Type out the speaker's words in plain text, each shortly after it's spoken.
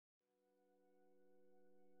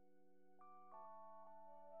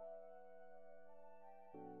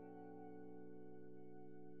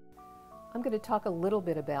I'm going to talk a little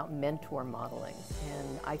bit about mentor modeling,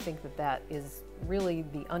 and I think that that is really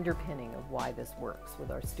the underpinning of why this works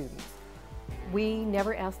with our students. We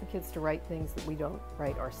never ask the kids to write things that we don't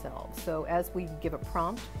write ourselves. So as we give a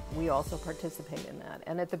prompt, we also participate in that.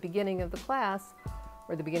 And at the beginning of the class,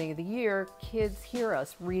 or the beginning of the year, kids hear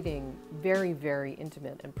us reading very, very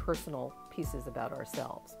intimate and personal pieces about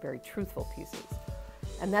ourselves, very truthful pieces.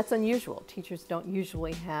 And that's unusual. Teachers don't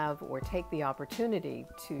usually have or take the opportunity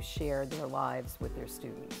to share their lives with their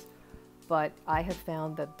students. But I have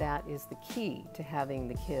found that that is the key to having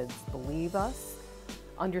the kids believe us,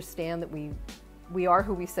 understand that we are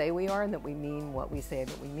who we say we are and that we mean what we say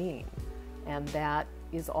that we mean. And that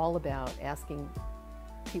is all about asking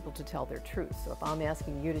people to tell their truth. So if I'm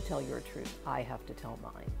asking you to tell your truth, I have to tell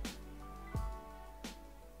mine.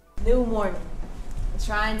 New morning,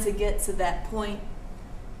 trying to get to that point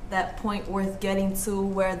worth getting to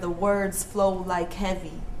where the words flow like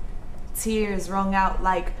heavy, tears wrung out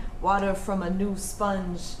like water from a new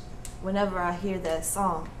sponge whenever I hear that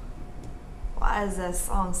song. Why is that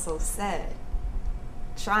song so sad?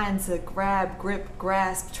 Trying to grab, grip,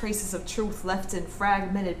 grasp traces of truth left in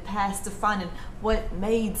fragmented past, defining what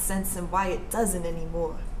made sense and why it doesn't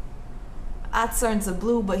anymore. I turn to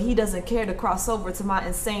blue, but he doesn't care to cross over to my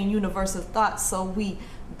insane universe of thoughts, so we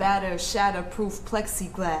batter shatterproof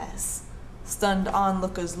plexiglass. Stunned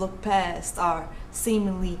onlookers look past our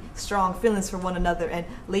seemingly strong feelings for one another and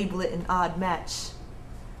label it an odd match.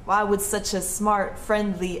 Why would such a smart,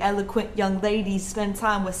 friendly, eloquent young lady spend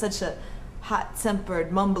time with such a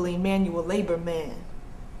hot-tempered, mumbling manual labor man?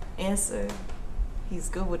 Answer, he's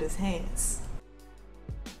good with his hands.